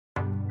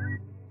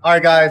All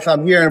right, guys,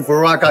 I'm here in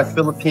Boracay,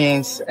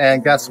 Philippines,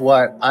 and guess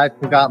what? I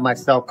forgot my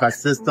self-cut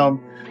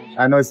system.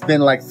 I know it's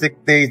been like 6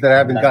 days that I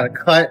haven't got a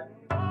cut,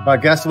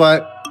 but guess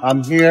what?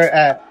 I'm here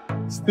at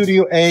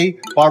Studio A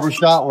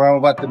Barbershop, where I'm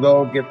about to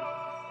go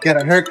get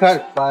a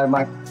haircut by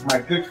my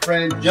good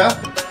friend Jeff.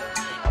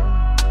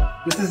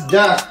 This is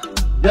Jeff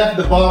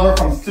the barber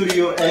from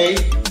Studio A.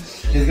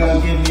 He's gonna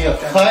give me a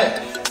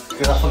cut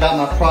because I forgot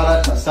my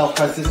product, my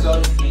self-cut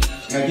system.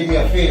 He's gonna give me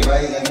a fade,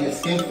 right? He's gonna give me a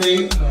skin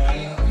fade.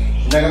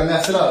 You're not gonna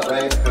mess it up,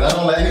 right? Because I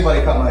don't let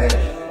anybody cut my hair.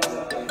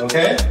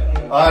 Okay?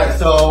 Alright,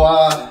 so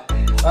alright,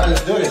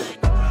 let's do this.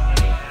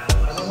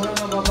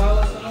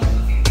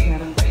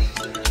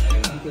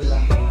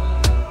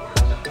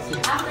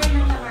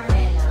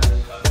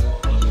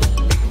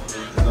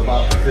 It's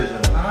about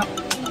precision.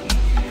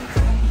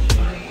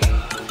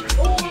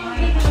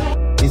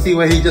 You see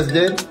what he just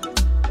did?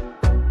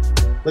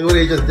 Look what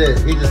he just did.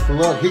 He just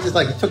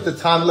took the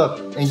time, look,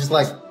 and he just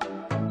like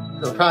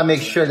trying to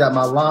make sure that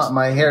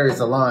my hair is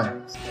aligned.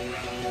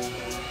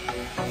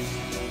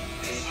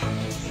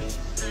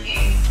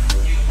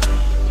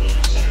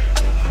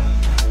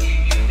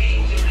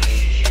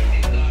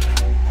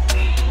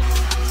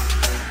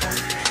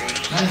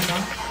 Nice,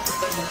 huh?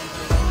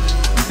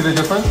 You see the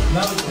difference?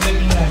 Now it's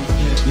looking nice.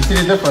 Yeah. You see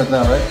the difference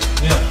now, right?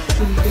 Yeah.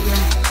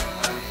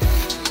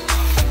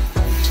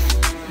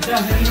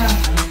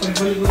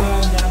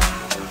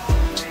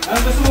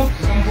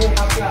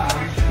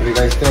 What do you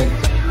guys think?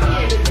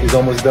 He's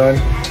almost done.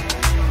 He's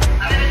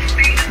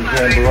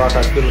here in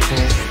Boracay,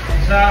 Philippines.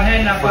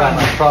 Forgot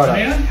my product.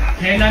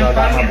 So I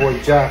got my boy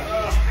Jeff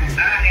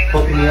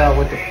hooking me out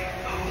with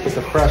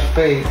the fresh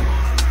fade.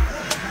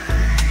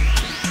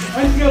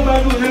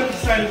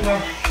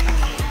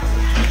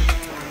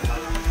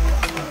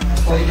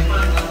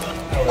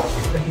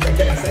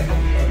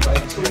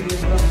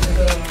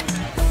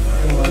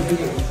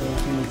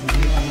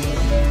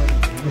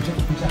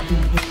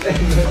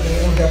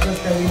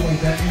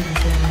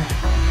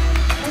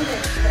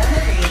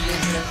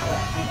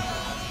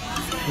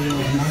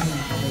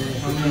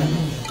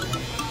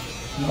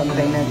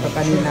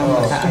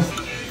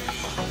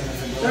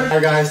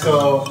 Alright guys,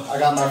 so I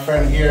got my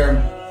friend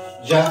here,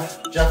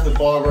 Jeff the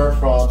barber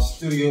from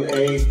Studio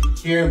A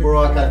here in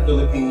Boracay,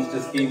 Philippines.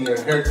 Just gave me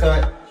a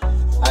haircut.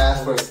 I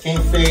asked for a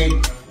skin fade.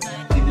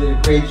 He did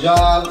a great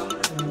job,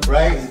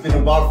 right? He's been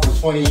a barber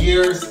for 20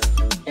 years.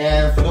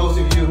 And for those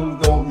of you who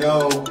don't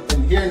know,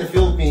 here in the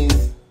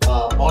Philippines,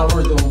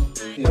 barbers don't,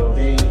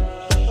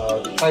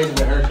 the price of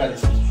a haircut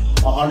is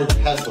 100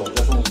 pesos.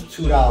 That's almost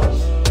 $2,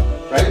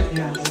 right?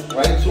 Yes.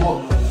 Right?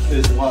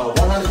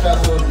 100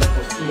 pesos is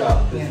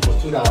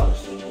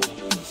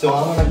 $2. So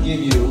I'm gonna give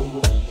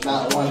you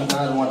not 100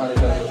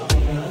 pesos.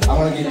 I'm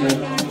gonna give you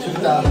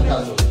 2,000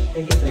 pesos.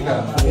 Thank you.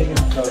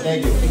 So thank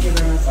you. Thank you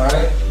very much. All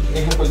right.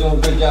 Thank you for doing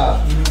a good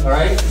job. All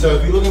right. So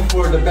if you're looking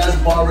for the best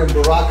barber in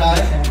Boracay,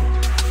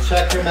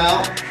 check him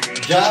out.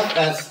 Jeff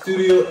at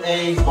Studio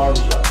A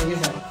Barbershop. Thank you,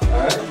 sir. All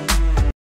right.